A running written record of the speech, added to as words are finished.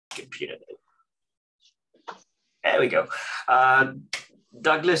There we go.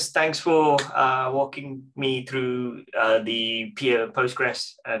 Douglas, thanks for walking me through the peer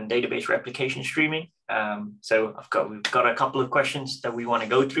Postgres and database replication streaming. So we've got a couple of questions that we want to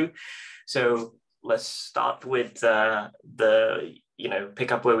go through. So let's start with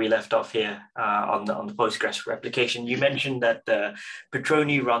pick up where we left off here on the Postgres replication. You mentioned that the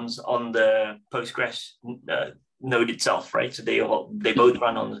Petroni runs on the Postgres node itself, right? So they both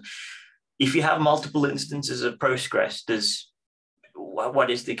run on the. If you have multiple instances of Postgres,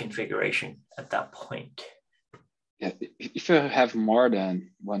 what is the configuration at that point? Yeah, if you have more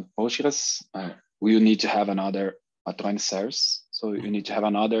than one Postgres, you need to have another Petroni service. So you need to have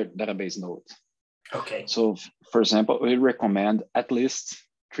another database node. Okay. So for example, we recommend at least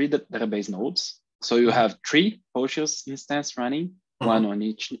 3 database nodes. So you have 3 Postgres instances running, one on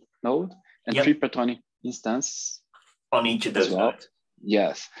each node, and 3 Petroni instances on each of those nodes.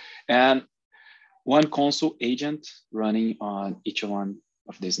 Yes, and 1 console agent running on each one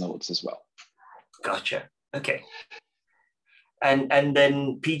of these nodes as well. Gotcha. Okay. And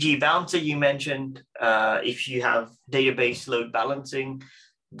then PG Bouncer, you mentioned if you have database load balancing,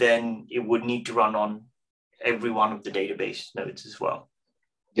 then it would need to run on every one of the database nodes as well.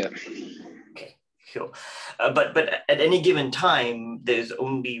 Yeah. Okay, sure. But at any given time, there's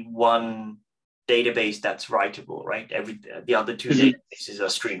only one database that's writable, right? The other 2 databases are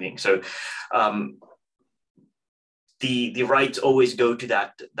streaming. So the writes always go to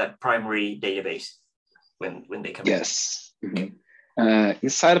that primary database when they come in. Yes. Okay.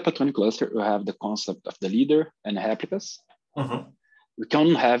 Inside a Petroni cluster, you have the concept of the leader and replicas. We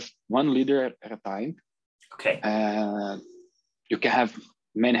can have 1 leader at a time. Okay. You can have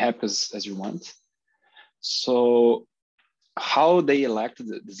many replicas as you want. So how they elect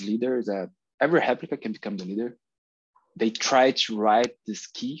this leader is that every replica can become the leader. They try to write this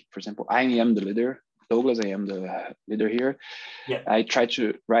key. For example, I am the leader. Douglas, I am the leader here. Yeah. I try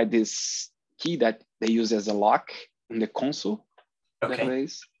to write this key that they use as a lock in the console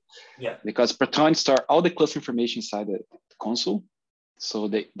database. Yeah. Because Petroni store all the cluster information inside the console. So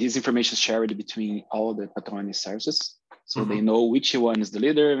this information is shared between all the Petroni services. So they know which one is the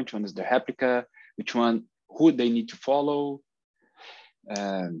leader, which one is the replica, who they need to follow.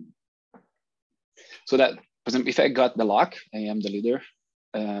 So that, for example, if I got the lock, I am the leader,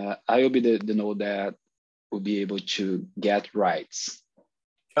 I will be the node that will be able to get writes.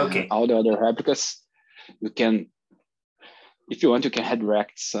 Okay. All the other replicas, you can, if you want, you can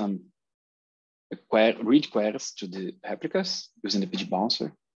redirect some read queries to the replicas using the PG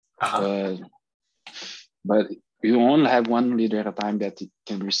bouncer. But you only have 1 leader at a time that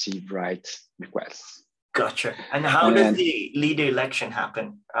can receive write requests. Gotcha. And how does the leader election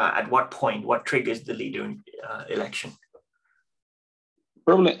happen? At what point? What triggers the leader election?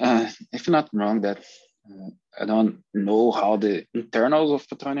 Probably, if I'm not wrong, that I don't know how the internals of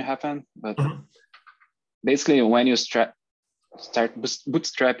Petroni happen, but basically when you start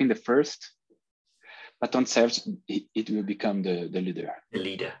bootstrapping the first Petroni service, it will become the leader. The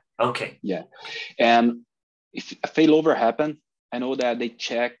leader. Okay. Yeah. And if a failover happen, I know that they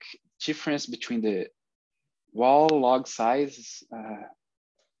check difference between the wall log size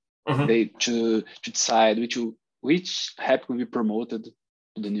they to decide which app will be promoted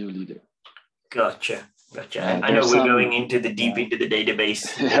to the new leader. Gotcha. And I know we're going into the deep into the database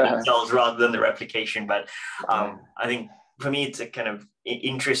themselves rather than the replication, but I think for me it's a kind of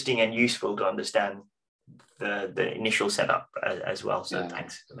interesting and useful to understand the initial setup as well. So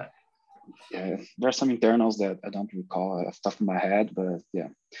thanks for that. Yeah, there are some internals that I don't recall off the top of my head, but yeah.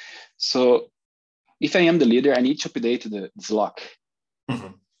 So if I am the leader, I need to update this lock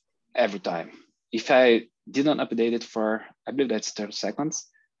every time. If I didn't update it for, I believe that's 30 seconds,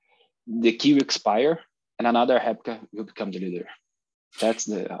 the key will expire and another replica will become the leader. That's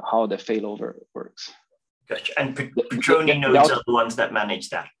how the failover works. Gotcha. And Petroni nodes are the ones that manage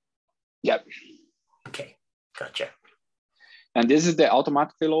that? Yep. Okay, gotcha. And this is the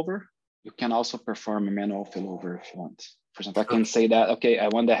automatic failover. You can also perform a manual failover if you want. For example, I can say that, okay, I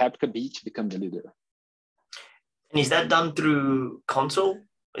want the replica B to become the leader. And is that done through console?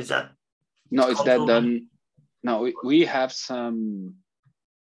 Is that? No, it's that done. No, we have some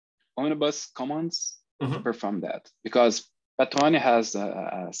omnibus commands to perform that because Petroni has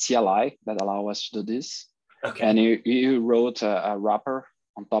a CLI that allow us to do this. Okay. And you wrote a wrapper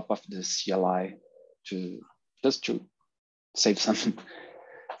on top of the CLI to save some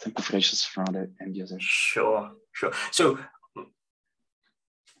configurations from the end user. Sure. So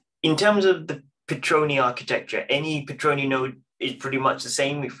in terms of the Petroni architecture, any Petroni node is pretty much the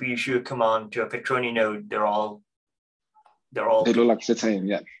same. If we issue a command to a Petroni node, they look like the same,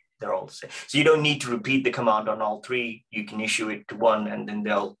 yeah. They're all the same. So you don't need to repeat the command on all three. You can issue it to one, and then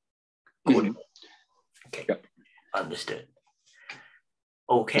they'll code it. Okay, yep. Understood.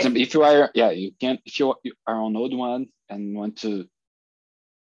 Okay. For example, if you are, if you are on node 1 and want to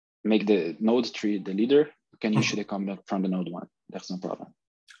make the node 3 the leader, you can issue the command from the node 1. That's no problem.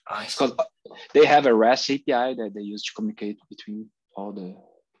 Because they have a REST API that they use to communicate between all the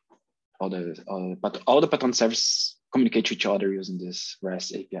Patron services communicate to each other using this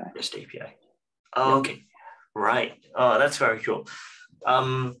REST API. REST API. Oh, okay. Right. Oh, that's very cool.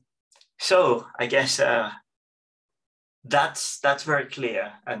 So I guess that's very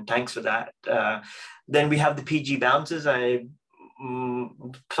clear, and thanks for that. Then we have the PG bounces.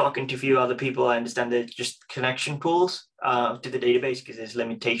 Talking to a few other people, I understand they're just connection pools to the database because there's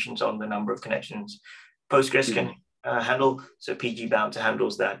limitations on the number of connections Postgres can handle. So PG bouncer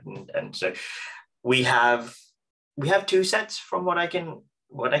handles that, and so we have two sets from what I can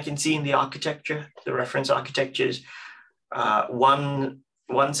see in the architecture, the reference architectures. One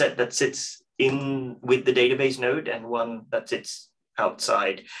set that sits in with the database node, and one that sits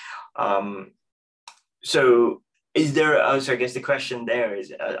outside. So is there, so I guess the question there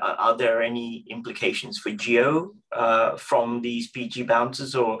is, are there any implications for Geo from these PG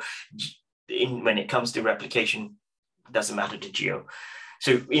bouncers, or when it comes to replication, doesn't matter to Geo?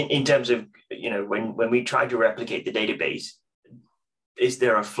 So in terms of, when we try to replicate the database, is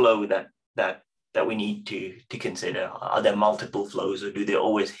there a flow that we need to consider? Are there multiple flows, or do they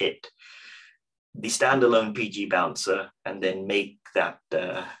always hit the standalone PG bouncer and then make that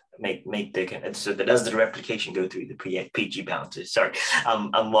so does the replication go through the PG bouncers? Sorry,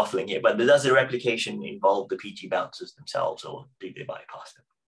 I'm waffling here, but does the replication involve the PG bouncers themselves, or do they bypass them?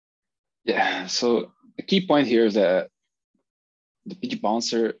 Yeah, so the key point here is that the PG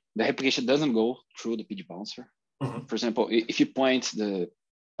bouncer, the replication doesn't go through the PG bouncer. For example, if you point the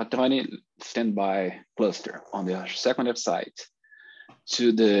Patroni standby cluster on the secondary side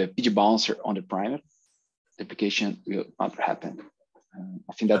to the PG bouncer on the primary, the application will not happen.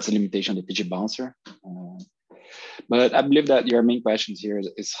 I think that's a limitation of the PG bouncer. But I believe that your main question here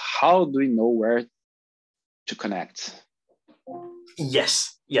is how do we know where to connect?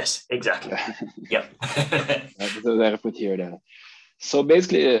 Yes, exactly. Yeah. So that I put here that. So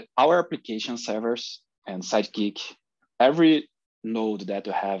basically, our application servers and Sidekick, every node that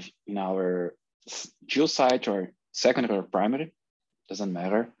we have in our Geo site or secondary or primary, doesn't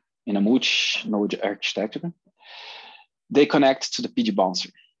matter, in a multi-node architecture, they connect to the PG bouncer.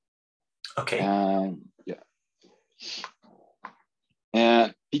 Okay.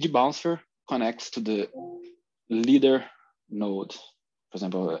 And PG bouncer connects to the leader node. For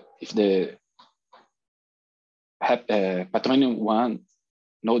example, if the Patroni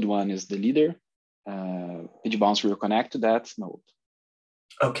node 1 is the leader, PG bouncer will connect to that node.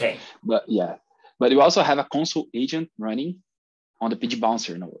 Okay. But we also have a console agent running on the PG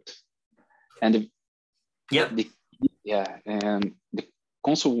bouncer node, and and the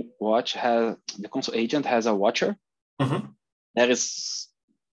console agent has a watcher that is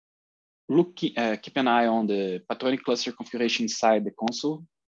keep an eye on the Patroni cluster configuration inside the console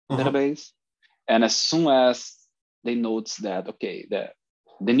database, and as soon as they notice that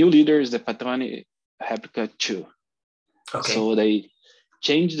the new leader is the Patroni replica 2, so they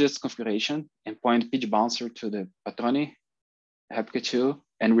change this configuration and point PG bouncer to the Patroni replica 2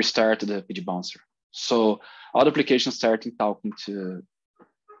 and restart the PG bouncer. So all the applications starting talking to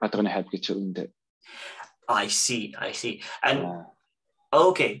Patroni replica 2 in the. I see. And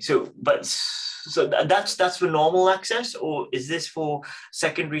okay, so that's for normal access, or is this for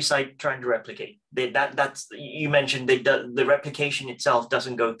secondary site trying to replicate? That's you mentioned that the replication itself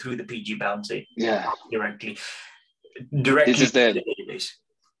doesn't go through the PG bouncer directly. This is the database.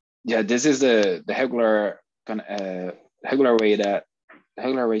 Yeah, this is the regular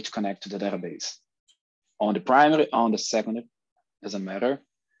way to connect to the database. On the primary, on the secondary, doesn't matter.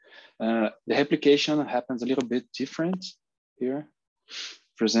 The replication happens a little bit different here.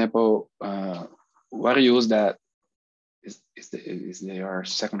 For example, what I use that is your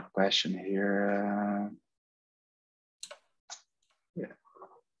second question here.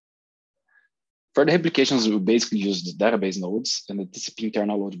 For the applications, we basically use the database nodes and the TCP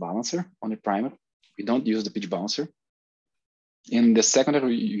internal load balancer on the primary. We don't use the PG bouncer. In the secondary,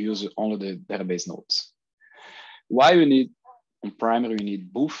 we use only the database nodes. Why we need on primary, we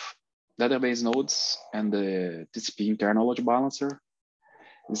need both database nodes and the TCP internal load balancer.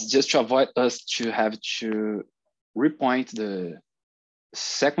 It's just to avoid us to have to repoint the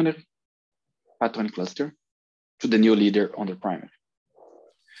secondary Patroni cluster to the new leader on the primary.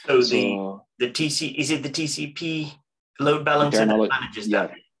 So the TCP load balancer that manages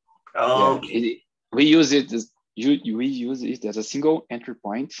that? Oh, we use it as we use it as a single entry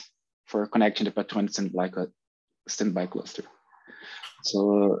point for connecting the Patroni standby cluster.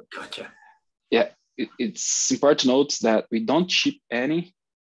 So gotcha. Yeah, it's important to note that we don't ship any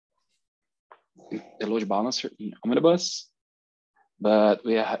the load balancer in Omnibus, but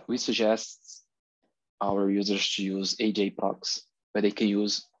we suggest our users to use AJ procs, but they can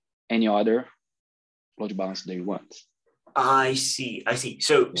use any other load balancer they want. I see.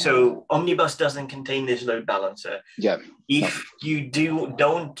 So Omnibus doesn't contain this load balancer. Yeah. If you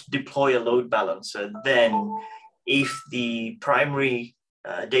don't deploy a load balancer, then if the primary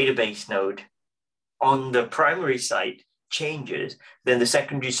database node on the primary site changes, then the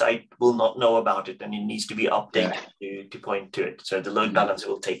secondary site will not know about it, and it needs to be updated to point to it. So the load balancer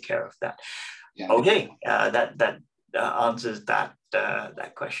will take care of that. Yeah. Okay, that answers that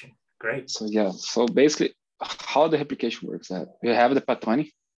question. Great. So basically, how the application works that we have the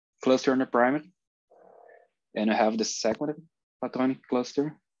Patroni cluster on the primary, and you have the secondary Patroni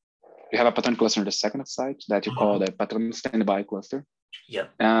cluster. You have a Patroni cluster on the second site that you call the Patroni standby cluster. Yeah.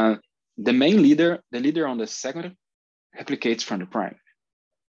 And the leader on the secondary replicates from the primary.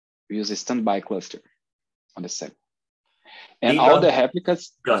 We use a standby cluster on the second. And all the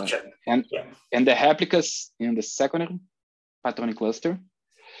replicas, and the replicas in the secondary Patroni cluster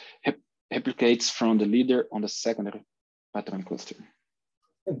replicates from the leader on the secondary Patroni cluster.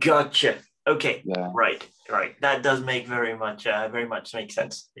 Gotcha. Okay. Yeah. Right. That does make very much make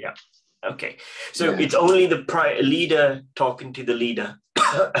sense. Yeah. Okay. So it's only the leader talking to the leader,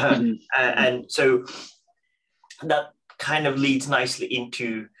 and so that kind of leads nicely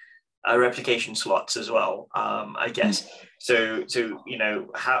into replication slots as well, I guess. So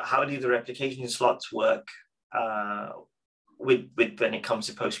how do the replication slots work with when it comes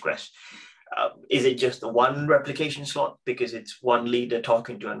to Postgres? Is it just the one replication slot because it's one leader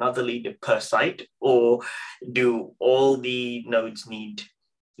talking to another leader per site, or do all the nodes need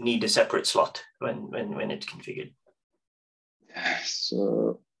a separate slot when it's configured?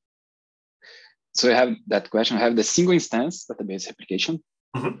 So I have that question. I have the single instance database application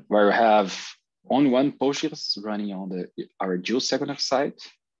where we have only one Postgres running on our Geo secondary site.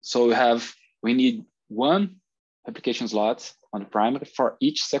 So we need one application slot on the primary for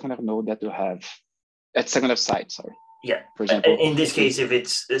each secondary node that you have at secondary site. Sorry. Yeah. For example, in this case, if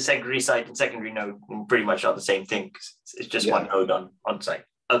it's a secondary site and secondary node, pretty much are the same thing. It's just one node on site.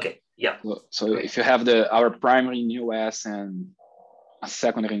 Okay. Yeah. So if you have our primary in US and a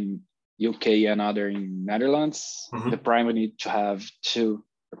secondary in UK and another in Netherlands, the primary need to have two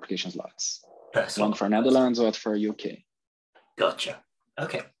application slots. One for Netherlands, one for UK. Gotcha.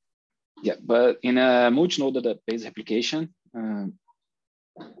 Okay. Yeah, but in a multi-node database application,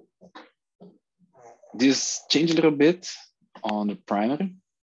 this changed a little bit on the primary.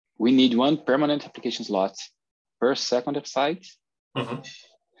 We need one permanent application slot per secondary site, but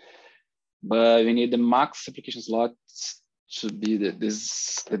we need the max application slots to be the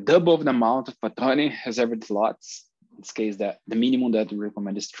double of the amount of Patroni reserved slots. In this case, that the minimum that we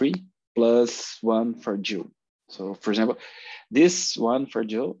recommend is 3 plus 1 for Geo. So for example, this one for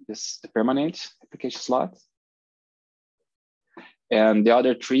Geo is the permanent application slot. And the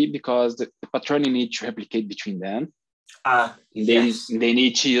other 3, because the Patroni need to replicate between them. They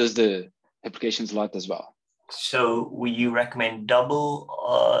need to use the application slot as well. So will you recommend double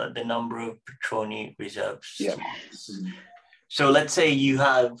the number of Patroni reserves? Yeah. So let's say you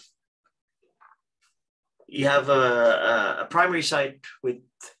have a primary site with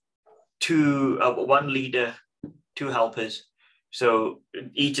one leader, 2 helpers. So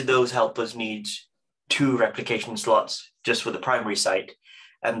each of those helpers needs 2 replication slots just for the primary site.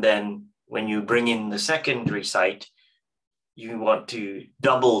 And then when you bring in the secondary site, you want to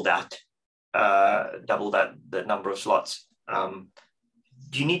double the number of slots.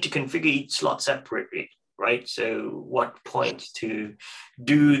 Do you need to configure each slot separately, right? So what point to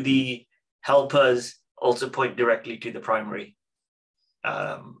do the helpers also point directly to the primary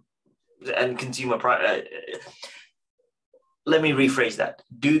and consumer let me rephrase that.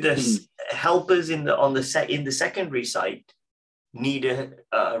 Do the helpers in the secondary site need a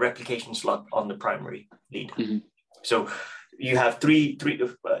replication slot on the primary leader? So you have three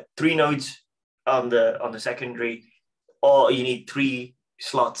nodes on the secondary, or you need 3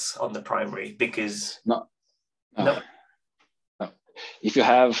 slots on the primary because no. If you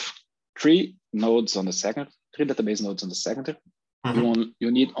have 3 nodes on the second, 3 database nodes on the secondary,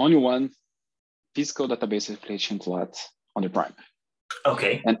 you need only one physical database application slot on the primary.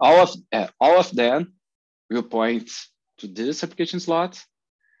 Okay. And all of them will point to this application slot,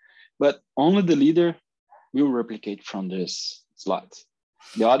 but only the leader will replicate from this slot.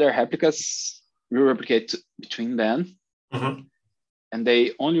 The other replicas will replicate between them, and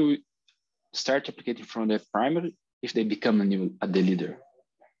they only start replicating from the primary if they become a leader.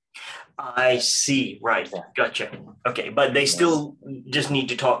 I see. Right. Yeah. Gotcha. Okay, but they still just need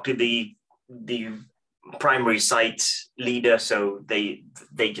to talk to the primary site leader, so they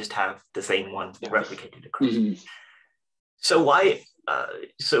just have the same one replicated across. So why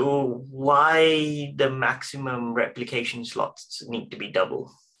the maximum replication slots need to be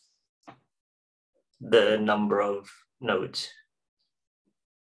double the number of nodes?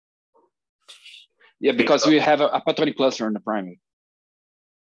 Yeah, because we have a patronic cluster in the primary.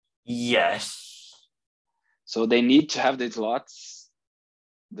 Yes. So they need to have the slots,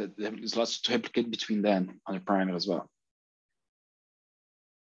 the slots to replicate between them on the primary as well.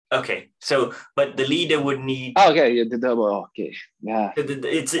 Okay, so but the leader would need. Oh, okay, yeah, the double. Okay, yeah.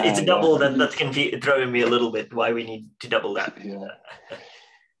 It's a double that's throwing me a little bit. Why we need to double that? Yeah.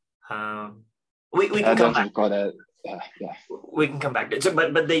 We can come back. That. Yeah. We can come back. So,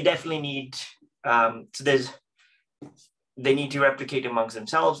 but they definitely need. So they need to replicate amongst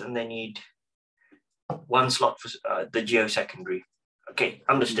themselves, and they need one slot for the geo secondary. Okay,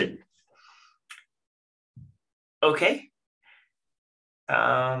 understood. Okay.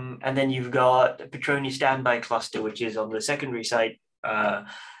 And then you've got Petroni standby cluster, which is on the secondary side.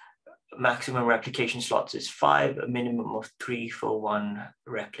 Maximum replication slots is 5, a minimum of 3 for one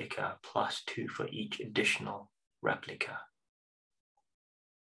replica, plus 2 for each additional replica.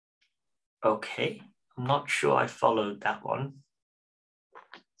 Okay, I'm not sure I followed that one.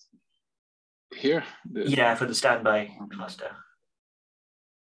 Here? Yeah, for the standby cluster.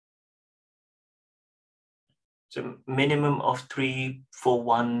 So minimum of 3 for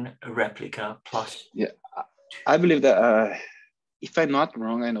one replica plus. Yeah, I believe that if I'm not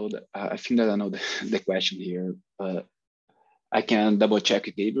wrong, I know that I think that I know the question here, but I can double check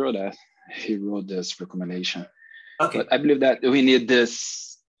with Gabriel that he wrote this recommendation. Okay. But I believe that we need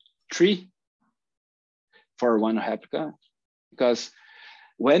this 3 for one replica, because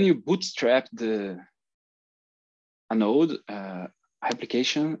when you bootstrap a node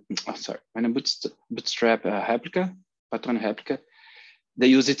application, when you bootstrap a replica, Patron replica, they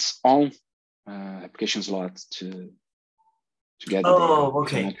use its own application slot to get the data.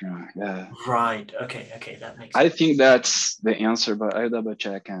 Okay. Yeah. Right. Okay. That makes sense. I think that's the answer, but I'll double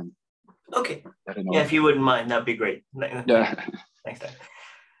check and. Okay. Yeah, if you wouldn't mind, that'd be great. Yeah. Thanks, Dan.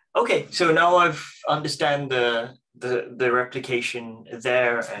 Okay, so now I've understand the replication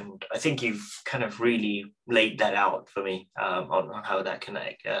there, and I think you've kind of really laid that out for me on how that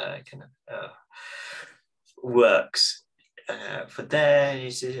works. For there,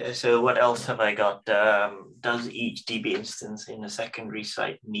 so what else have I got? Does each DB instance in a secondary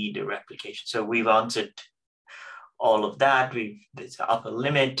site need a replication? So we've answered all of that. There's an upper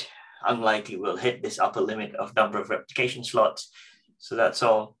limit. Unlikely we'll hit this upper limit of number of replication slots. So that's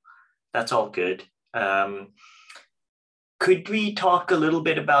all good. Could we talk a little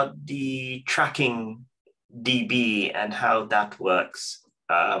bit about the tracking DB and how that works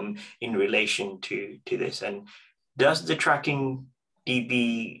in relation to this? And does the tracking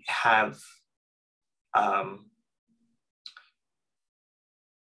DB have an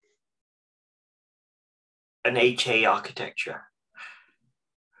HA architecture?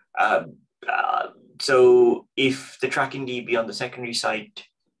 So if the tracking DB on the secondary site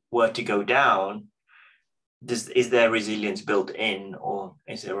were to go down, is there resilience built in, or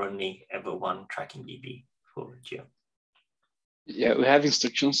is there only ever one tracking DB for Geo? Yeah, we have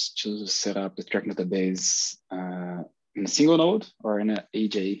instructions to set up the tracking database in a single node or in an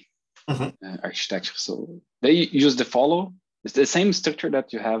AJ architecture. So they use the follow. It's the same structure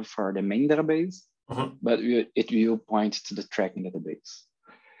that you have for the main database, but it will point to the tracking database.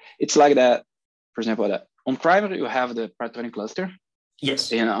 It's like that, for example, that on primary, you have the Patroni cluster.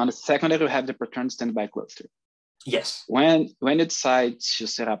 Yes. And on the secondary, you have the Patroni standby cluster. Yes. When you decide to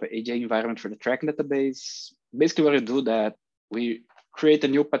set up an AJ environment for the tracking database, basically what you do that we create a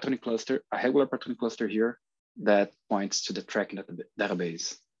new Patroni cluster, a regular Patroni cluster here that points to the tracking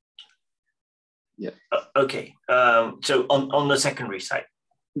database. Yeah. Okay. So on the secondary side.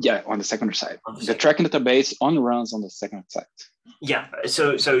 Yeah, on the secondary side. The tracking database runs on the secondary side. Yeah.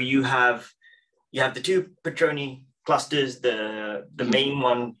 So you have the two Patroni clusters, the main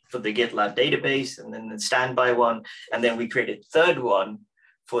one for the GitLab database, and then the standby one, and then we created a third one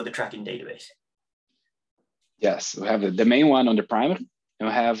for the tracking database. Yes, we have the main one on the primary, and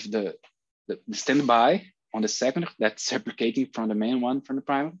we have the standby on the secondary that's replicating from the main one from the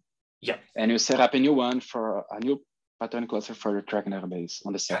primary. Yeah. And you set up a new one for a new Patroni cluster for the tracking database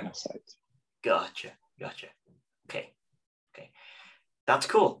on the secondary side. Gotcha. Okay. That's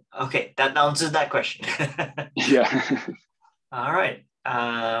cool. Okay, that answers that question. Yeah. All right.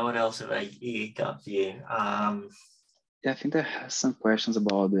 What else have I got for you? Yeah, I think I have some questions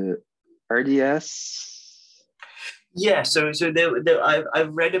about the RDS. Yeah, so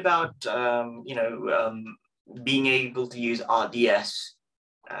I've read about being able to use RDS,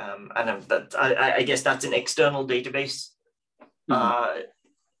 and that I guess that's an external database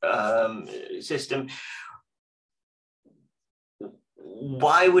system.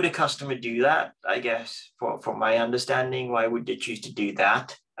 Why would a customer do that? I guess from my understanding, why would they choose to do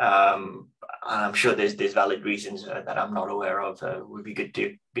that? I'm sure there's valid reasons that I'm not aware of. Would be good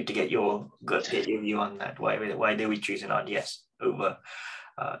to get your view on that. Why they would choose an RDS over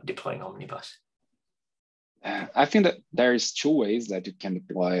deploying Omnibus? I think that there's two ways that you can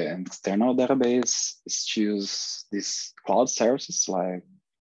deploy an external database. Is choose these cloud services like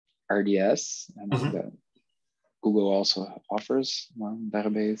RDS, and that Google also offers one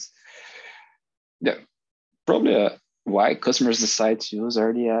database. Yeah, probably why customers decide to use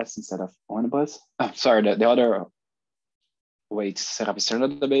RDS instead of Omnibus. Oh, sorry, the other way to set up a external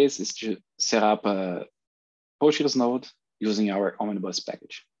database is to set up a Postgres node using our Omnibus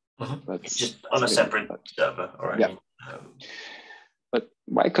package. But just on a separate server, or yeah. But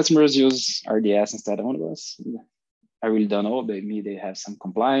why customers use RDS instead of Omnibus? I really don't know. They have some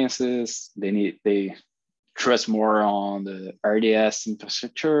compliances. They trust more on the RDS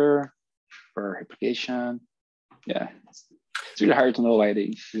infrastructure for replication. Yeah, it's really hard to know why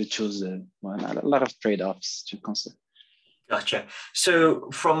they choose the one. A lot of trade-offs to consider. Gotcha. So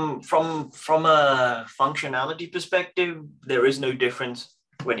from a functionality perspective, there is no difference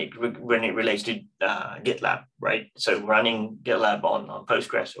when it relates to GitLab, right? So running GitLab on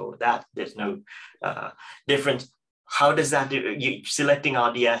Postgres or that, there's no difference. How does that do? You selecting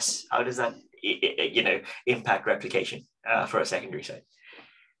RDS? How does that impact replication for a secondary site?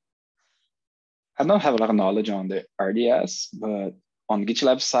 I don't have a lot of knowledge on the RDS, but on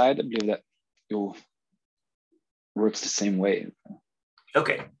GitLab side, I believe that it works the same way.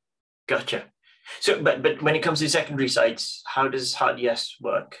 Okay, gotcha. So, but when it comes to secondary sites, how does RDS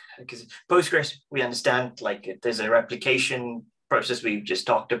work? Because Postgres, we understand, like there's a replication process we've just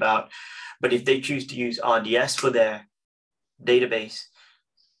talked about, but if they choose to use RDS for their database,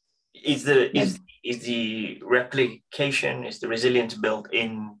 is the replication, is the resilience built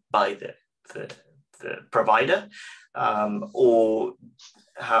in by the provider, or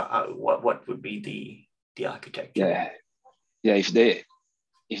what would be the architecture? Yeah.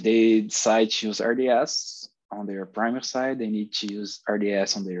 If they decide to use RDS on their primary side, they need to use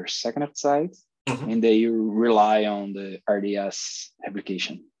RDS on their secondary side, and they rely on the RDS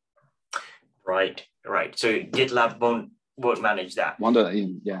application. Right. So GitLab won't manage that.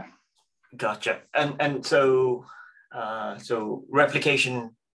 Yeah. Gotcha. And so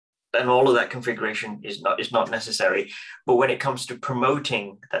replication and all of that configuration is not necessary. But when it comes to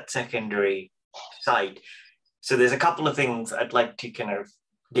promoting that secondary site, so there's a couple of things I'd like to kind of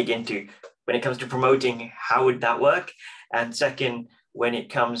dig into. When it comes to promoting, how would that work? And second, when it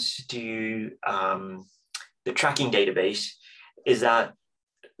comes to the tracking database, is that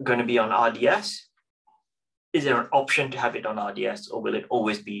going to be on RDS? Is there an option to have it on RDS, or will it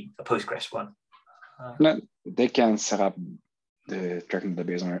always be a Postgres one? No, they can set up the tracking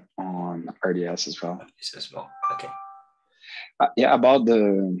database on RDS as well. Okay. Yeah, about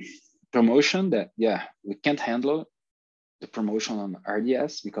the promotion, we can't handle the promotion on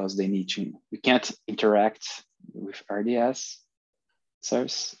RDS because we can't interact with RDS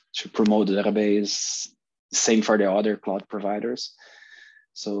service to promote the database. Same for the other cloud providers.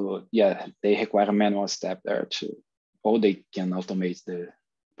 So yeah, they require a manual step there or they can automate the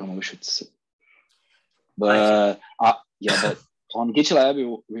promotions. But but on GitLab,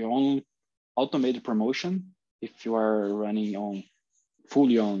 we only automate the promotion if you are running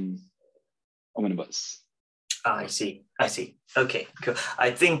fully on Omnibus. I see. Okay, cool.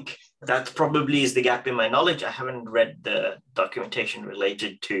 I think that probably is the gap in my knowledge. I haven't read the documentation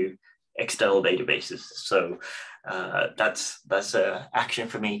related to external databases, so that's an action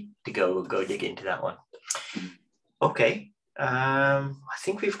for me to go dig into that one. Okay, I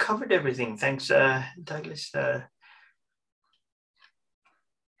think we've covered everything. Thanks, Douglas.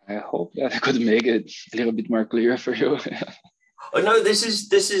 I hope that I could make it a little bit more clear for you. Oh no, this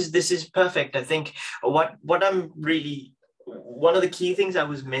is perfect. I think what I'm really, one of the key things I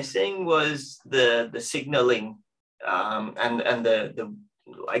was missing was the signaling and the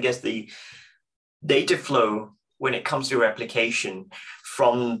I guess the data flow when it comes to replication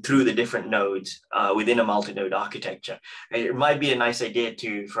through the different nodes within a multi-node architecture. It might be a nice idea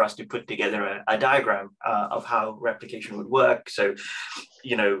for us to put together a diagram of how replication would work. So,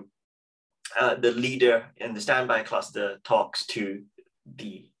 the leader in the standby cluster talks to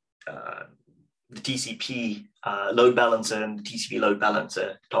the TCP load balancer, and the TCP load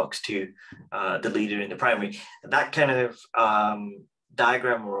balancer talks to the leader in the primary. That kind of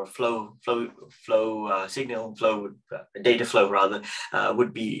diagram, or a data flow rather,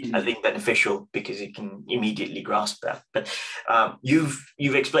 would be, I think, beneficial, because it can immediately grasp that. But you've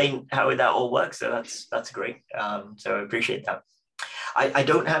explained how that all works, so that's great. So I appreciate that. I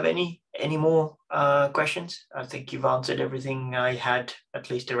don't have any more questions. I think you've answered everything I had, at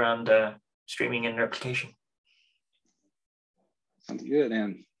least around streaming and replication. Sounds good.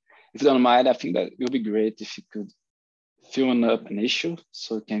 And if you don't mind, I think that it would be great if you could fill up an issue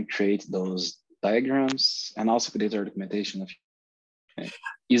so you can create those diagrams and also create our documentation,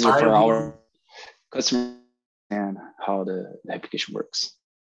 easier for our customers and how the application works.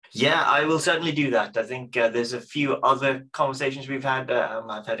 Yeah, I will certainly do that. I think there's a few other conversations we've had.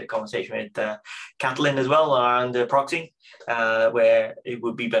 I've had a conversation with Catalin as well around the proxy, where it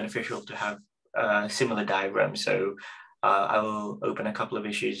would be beneficial to have similar diagrams. So I will open a couple of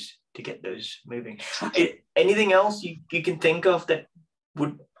issues to get those moving. Anything else you can think of that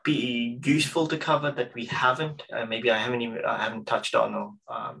would be useful to cover that we haven't? Maybe I haven't touched on or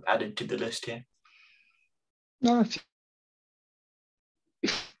added to the list here. No,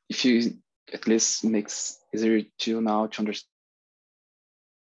 if you at least makes easier to now to understand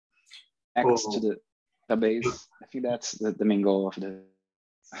access to the database. I think that's the main goal of the.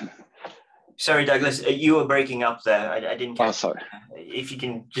 Sorry, Douglas, you were breaking up there. I didn't catch. Oh, sorry. If you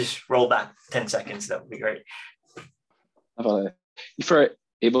can just roll back 10 seconds, that would be great. If you're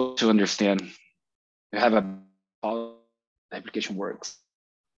able to understand, you have how the application works,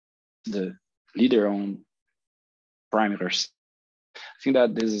 the leader on parameters. I think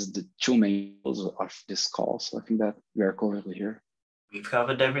that this is the two main goals of this call. So I think that we are covered here. We've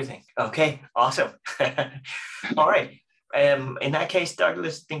covered everything. Okay, awesome. All right. In that case,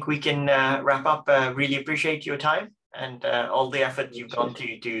 Douglas, I think we can wrap up. Really appreciate your time and all the effort you've gone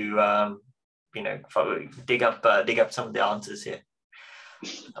to dig up some of the answers here.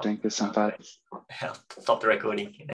 Thank you, Sampath. Stop the recording.